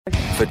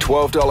For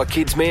 $12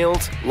 kids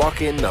meals,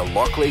 lock in the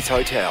Lockleys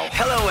Hotel.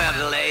 Hello,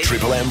 Adelaide.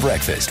 Triple M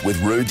breakfast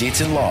with Roo,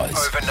 Dits and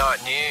Loz.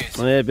 Overnight news.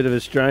 Yeah, a bit of a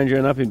stranger,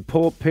 and up in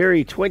Port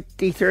Perry,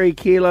 23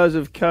 kilos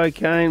of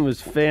cocaine was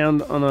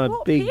found on a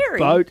big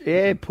boat.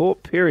 Yeah,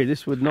 Port Perry.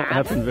 This would not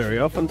happen very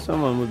often.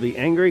 Someone would be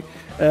angry.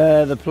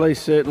 The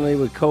police certainly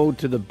were called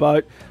to the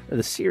boat.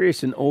 The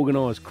serious and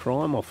organised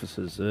crime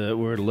officers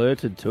were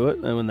alerted to it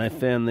when they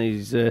found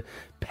these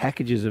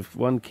packages of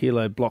 1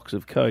 kilo blocks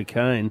of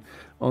cocaine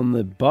on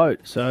the boat.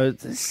 So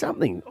there's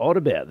something odd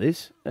about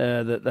this,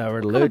 that they were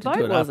alerted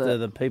to it after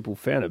the people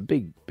found a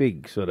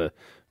big sort of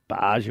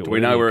barge. Or do we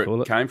know where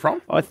it came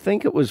from? I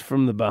think it was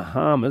from the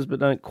Bahamas, but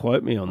don't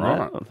quote me on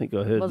that. I think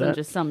I heard that. It wasn't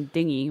just some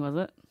dinghy, was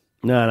it?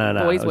 No.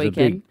 Boys'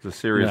 weekend? It's a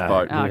serious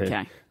boat. Oh,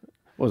 okay.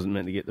 Wasn't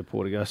meant to get to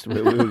Port Augusta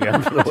where we were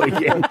going for the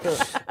weekend.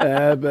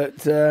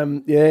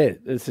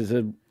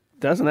 This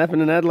doesn't happen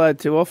in Adelaide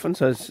too often,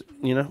 so it's,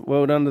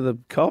 well done to the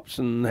cops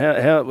and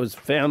how it was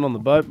found on the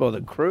boat by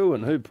the crew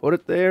and who put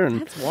it there.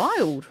 And that's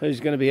wild. Who's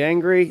going to be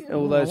angry?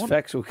 All those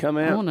facts will come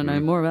out. I want to know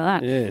more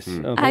about that. Yes,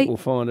 I think we'll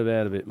find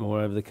out a bit more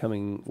over the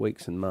coming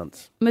weeks and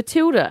months.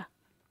 Matilda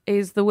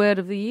is the word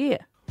of the year.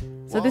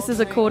 So this is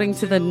according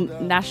to the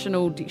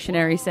National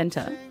Dictionary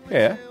Centre.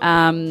 Yeah.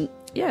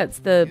 It's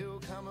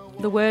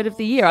the word of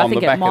the year. I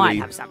think it might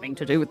have something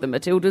to do with the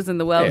Matildas in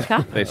the World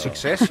Cup. Their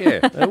success, yeah.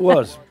 It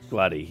was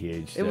bloody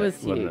huge. It was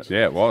huge.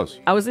 Yeah, it was.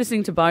 I was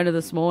listening to Bona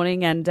this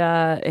morning, and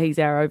he's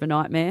our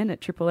overnight man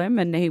at Triple M,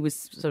 and he was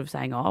sort of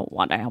saying, I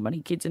wonder how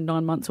many kids in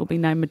 9 months will be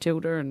named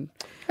Matilda. And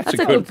that's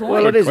a good point.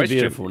 Well, it is question.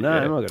 A beautiful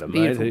name. Yeah. I've got a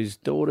mate whose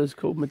daughter's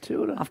called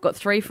Matilda. I've got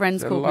 3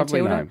 friends called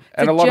Matilda. Name. It's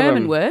And a a lot German of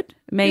them, word.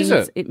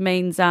 It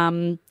means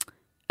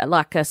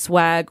like a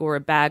swag or a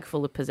bag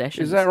full of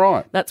possessions. Is that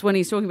right? That's when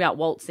he's talking about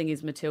waltzing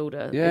his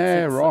Matilda.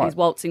 Yeah, right. He's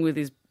waltzing with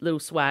his little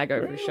swag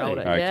over his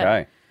shoulder. Okay.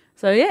 Yeah.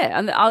 So,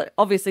 and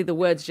obviously the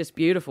word's just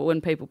beautiful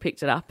and people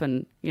picked it up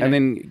and, And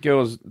then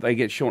girls, they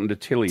get shortened to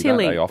Tilly, don't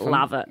they, often?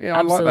 Love it. Yeah,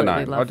 Absolutely I like the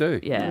name. love I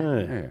it. do.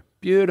 Yeah.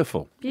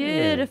 Beautiful.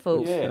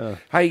 Beautiful. Yeah.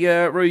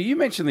 Hey, Roo, you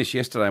mentioned this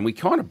yesterday and we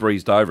kind of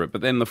breezed over it,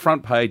 but then the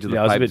front page of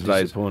the paper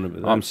today... disappointed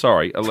with that. I'm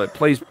sorry.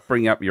 Please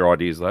bring up your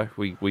ideas, though.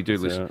 We do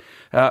listen.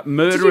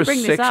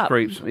 Murderous sex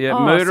creeps. Yeah,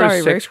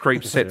 murderous sex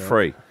creeps set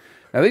free.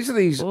 Now,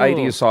 these are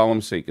 80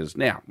 asylum seekers.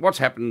 Now, what's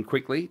happened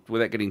quickly,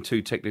 without getting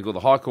too technical, the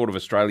High Court of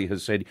Australia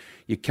has said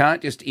you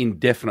can't just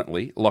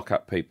indefinitely lock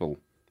up people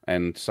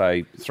and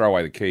say, throw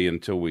away the key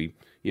until we...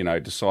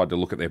 decide to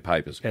look at their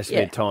papers. Has to be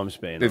a time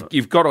span.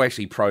 You've got to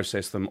actually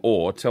process them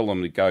or tell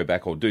them to go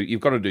back or you've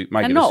got to make a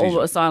decision. And not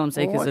all asylum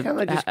seekers why can't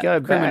they just go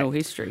criminal back?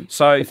 History.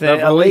 So if they're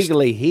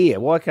illegally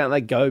here, why can't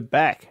they go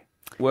back?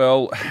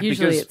 Well,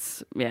 usually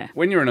because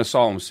when you're an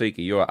asylum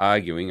seeker, you're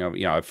arguing,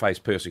 I face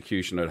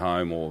persecution at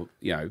home or,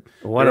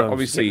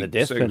 obviously the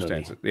death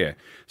circumstances. penalty. Yeah.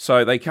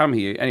 So they come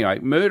here. Anyway,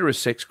 murderous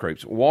sex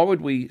creeps. Why would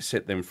we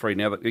set them free?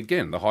 Now,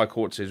 again, the High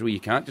Court says, well,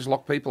 you can't just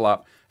lock people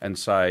up and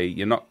say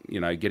you're not,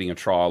 getting a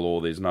trial or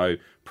there's no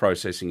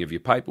processing of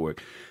your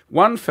paperwork.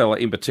 One fella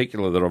in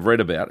particular that I've read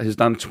about has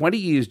done 20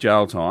 years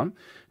jail time,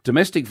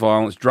 domestic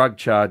violence, drug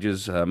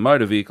charges,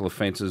 motor vehicle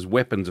offences,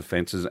 weapons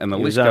offences, and the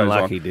list goes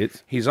on.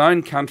 His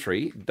own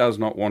country does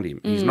not want him.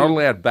 He's not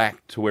allowed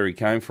back to where he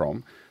came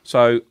from.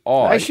 So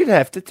they should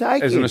have to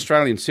take as him. An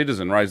Australian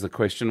citizen, raise the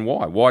question,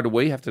 why? Why do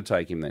we have to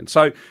take him then?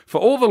 So for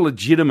all the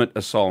legitimate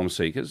asylum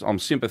seekers, I'm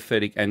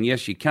sympathetic, and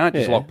yes, you can't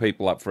just lock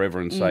people up forever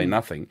and say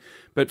nothing.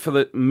 But for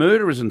the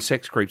murderers and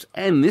sex creeps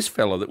and this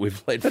fella that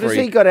we've let free... But has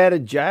he got out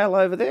of jail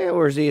over there,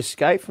 or has he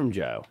escaped from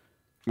jail?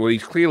 Well,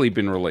 he's clearly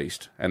been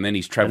released, and then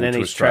he's travelled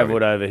to Australia.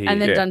 Travelled over here.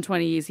 And then done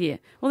 20 years here.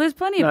 Well, there's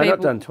plenty of people...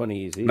 No, not done 20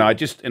 years here.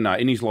 No,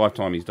 in his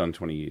lifetime he's done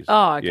 20 years.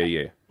 Oh, okay.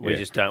 Yeah. We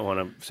just don't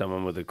want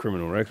someone with a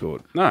criminal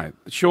record. No,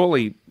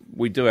 surely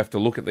we do have to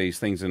look at these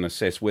things and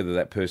assess whether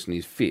that person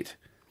is fit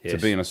to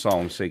be an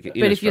asylum seeker in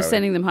Australia. But if you're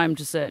sending them home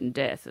to certain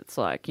death, it's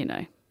like,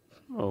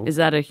 is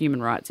that a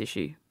human rights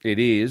issue? It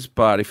is,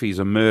 but if he's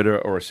a murderer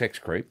or a sex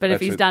creep... But if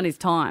he's done his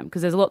time,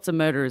 because there's lots of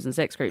murderers and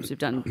sex creeps who've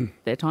done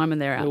their time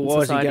and they're out in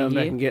society. Why is he going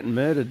back and getting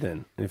murdered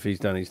then, if he's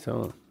done his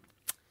time?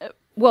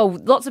 Well,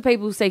 lots of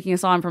people seeking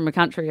asylum from a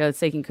country are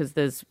seeking because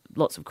there's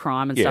lots of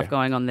crime and stuff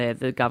going on there.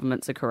 The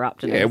governments are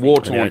corrupt. And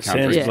war-torn countries.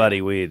 It sounds bloody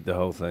weird, the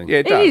whole thing. Yeah,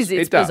 it does. It is.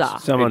 It's bizarre.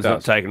 Someone's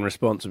not taking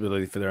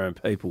responsibility for their own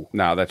people.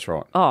 No, that's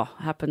right. Oh,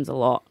 happens a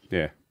lot.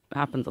 Yeah.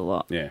 Happens a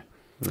lot. Yeah.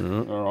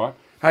 All right.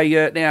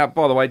 Hey, now,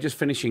 by the way, just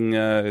finishing,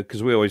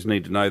 because we always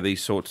need to know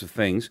these sorts of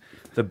things,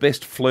 the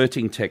best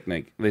flirting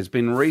technique. There's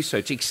been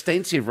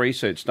extensive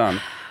research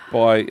done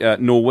by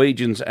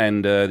Norwegians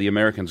and the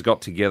Americans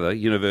got together,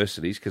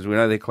 universities, because we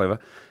know they're clever,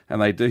 and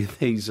they do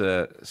these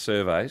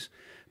surveys.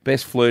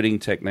 Best flirting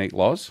technique,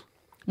 Loz?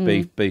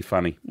 Be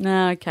funny.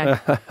 No, okay.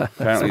 Apparently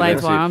explains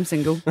that's why it. I'm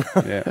single.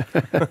 Yeah.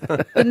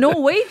 The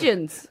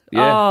Norwegians.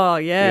 Yeah. Oh,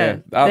 yeah.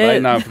 Oh, they're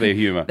known for their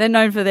humour. They're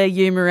known for their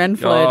humour and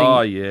flirting.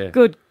 Oh, yeah.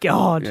 Good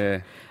God.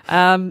 Yeah.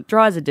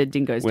 Dry as a dead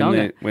dingo's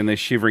dong. When they're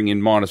shivering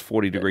in minus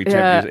 40-degree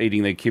temperatures,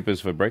 eating their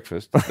kippers for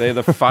breakfast. They're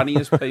the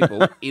funniest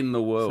people in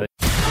the world.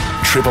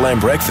 Triple M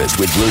breakfast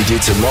with Roo,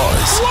 Dits and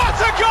Loz. What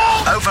a goal!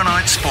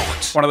 Overnight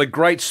Sports. One of the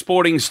great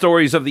sporting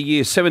stories of the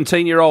year,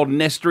 17-year-old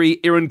Nestri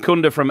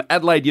Irankunda from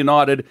Adelaide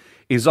United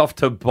is off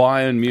to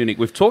Bayern Munich.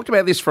 We've talked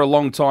about this for a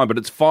long time, but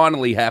it's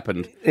finally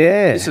happened.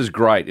 Yeah. This is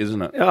great,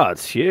 isn't it? Oh,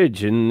 it's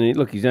huge. And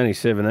look, he's only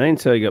 17,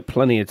 so he got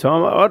plenty of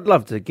time. I'd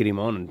love to get him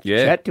on and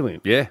chat to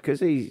him. Yeah. Because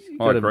he's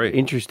got an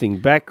interesting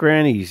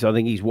background. I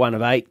think he's one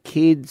of 8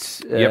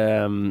 kids.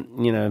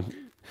 Yep.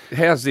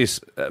 How's this?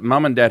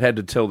 Mum and Dad had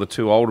to tell the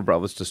 2 older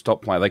brothers to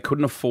stop playing. They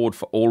couldn't afford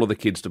for all of the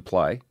kids to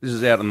play. This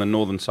is out in the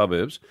northern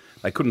suburbs.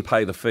 They couldn't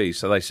pay the fees,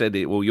 so they said,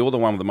 well, you're the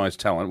one with the most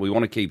talent. We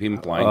want to keep him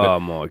playing. Oh, but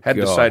my God. had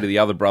to say to the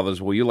other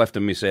brothers, well, you'll have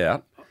to miss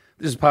out.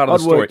 This is part of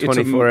the I'd story. work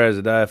 24 hours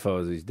a day if I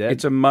was his dad.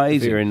 It's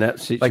amazing. If you're in that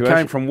situation. They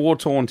came from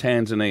war-torn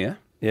Tanzania.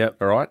 Yep.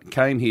 All right.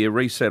 Came here,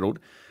 resettled.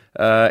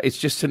 It's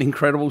just an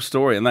incredible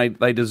story, and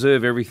they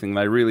deserve everything.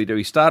 They really do.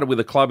 He started with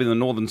a club in the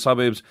northern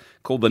suburbs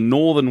called the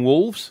Northern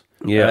Wolves.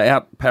 Yeah,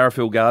 out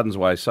Parafield Gardens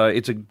way. So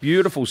it's a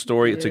beautiful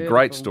story. It's a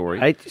great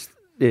story.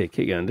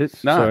 Keep going.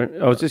 Sorry.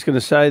 I was just going to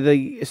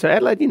say so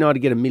Adelaide United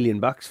get $1 million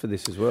for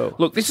this as well.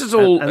 Look, this is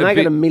all, and they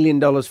got $1 million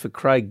for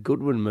Craig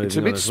Goodwin moving. It's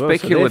a bit on as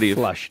speculative. Well, so they're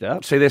flushed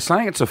up. See, they're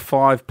saying it's a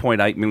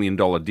 $5.8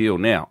 million deal.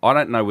 Now, I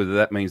don't know whether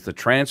that means the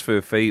transfer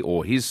fee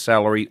or his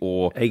salary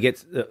or he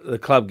gets the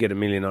club get $1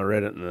 million. I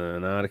read it in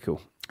an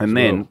article. And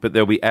then, but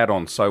there'll be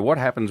add-ons. So what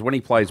happens when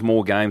he plays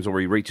more games or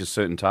he reaches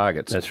certain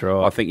targets? That's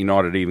right. I think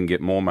United even get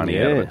more money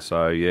out of it.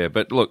 So, yeah.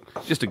 But look,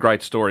 it's just a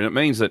great story. And it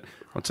means that,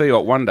 I'll tell you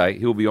what, one day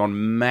he'll be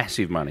on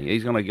massive money.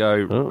 He's going to go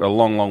a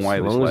long, long way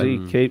this way. As long as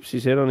he keeps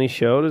his head on his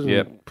shoulders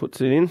and puts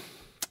it in.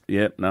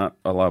 Yep, no,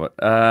 I love it.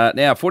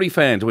 Now, footy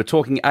fans, we're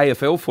talking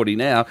AFL footy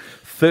now.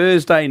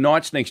 Thursday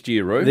nights next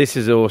year, Roo. This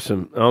is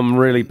awesome. I'm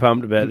really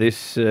pumped about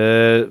this.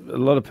 A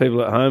lot of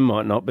people at home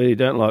might not be,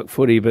 don't like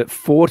footy, but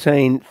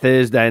 14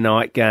 Thursday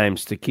night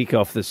games to kick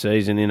off the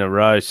season in a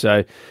row.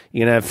 So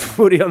you're going to have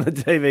footy on the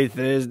TV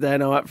Thursday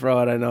night,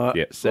 Friday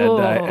night,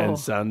 Saturday and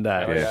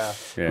Sunday. Yeah.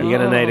 You're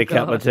going to need a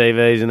couple of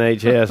TVs in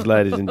each house,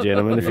 ladies and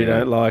gentlemen, if you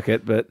don't like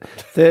it. But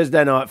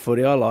Thursday night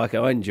footy, I like it.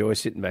 I enjoy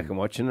sitting back and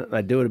watching it.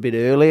 They do it a bit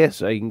earlier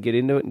so you can get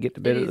into it and get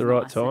to bed at the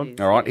right time.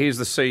 All right, here's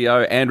the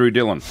CEO, Andrew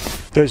Dillon.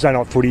 Thursday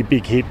night footy,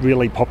 big hit,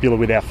 really popular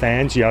with our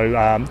fans.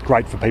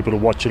 Great for people to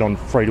watch it on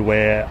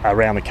free-to-air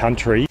around the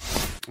country.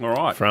 All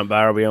right. Front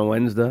bar will be on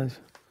Wednesdays.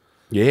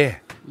 Yeah.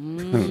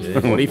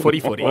 Footy.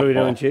 What are we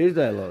doing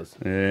Tuesday, Loz?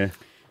 Yeah.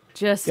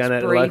 Just going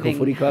out to breathing. local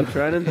footy club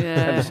training? Yeah.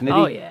 Have a snitty?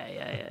 Oh, yeah.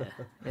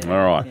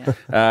 All right.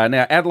 Yeah.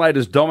 Now, Adelaide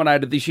has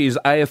dominated this year's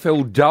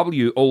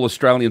AFLW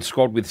All-Australian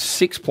squad with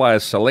 6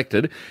 players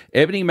selected.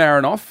 Ebony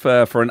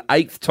Marinoff for an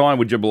 8th time,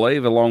 would you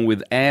believe, along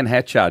with Anne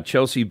Hatchard,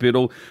 Chelsea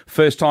Biddle,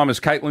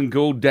 first-timers Caitlin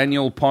Gould,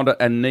 Danielle Ponda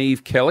and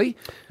Neve Kelly.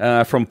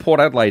 From Port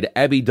Adelaide,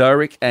 Abby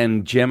Dorick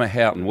and Gemma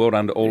Houghton. Well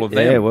done to all of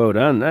them. Yeah, well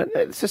done.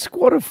 It's a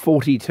squad of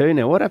 42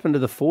 now. What happened to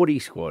the 40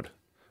 squad?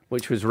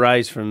 Which was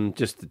raised from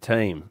just the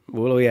team.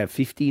 Will we have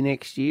 50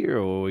 next year,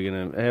 or are we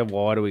going to? How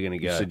wide are we going to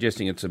go? You're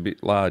suggesting it's a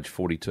bit large,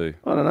 42.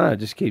 I don't know. It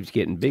just keeps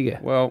getting bigger.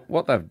 Well,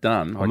 what they've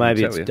done, or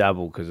maybe it's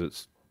double because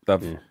it's.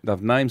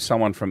 They've named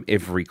someone from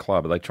every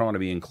club. Are they trying to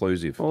be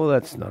inclusive? Well,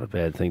 that's not a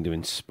bad thing to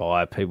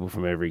inspire people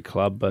from every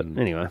club. But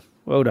anyway,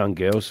 well done,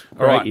 girls.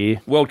 All right. Great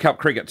year. World Cup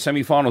cricket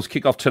semi-finals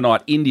kick off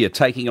tonight. India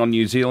taking on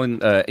New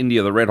Zealand.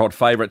 India, the red-hot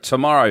favourite.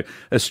 Tomorrow,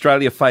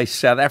 Australia face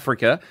South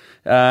Africa.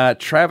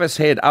 Travis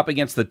Head up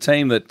against the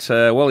team that,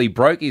 he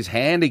broke his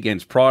hand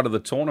against prior to the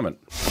tournament.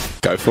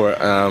 Go for it.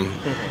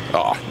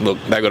 Look,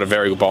 they've got a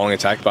very good bowling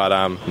attack, but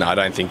no, I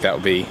don't think that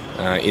will be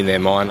in their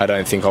mind. I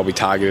don't think I'll be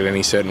targeted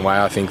any certain way.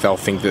 I think they'll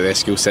think that their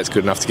skill set's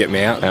good enough to get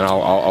me out, and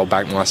I'll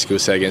back my skill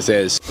set against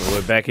theirs.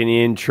 Well, we're backing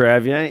you in,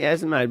 Trav. You know, he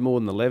hasn't made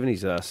more than 11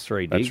 his last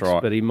 3 digs, That's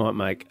right. but he might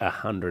make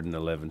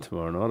 111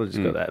 tomorrow night. I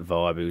just got that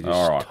vibe. He'll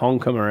just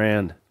tonk him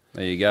around.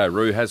 There you go.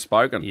 Roo has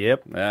spoken.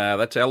 Yep.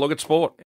 That's our look at sport.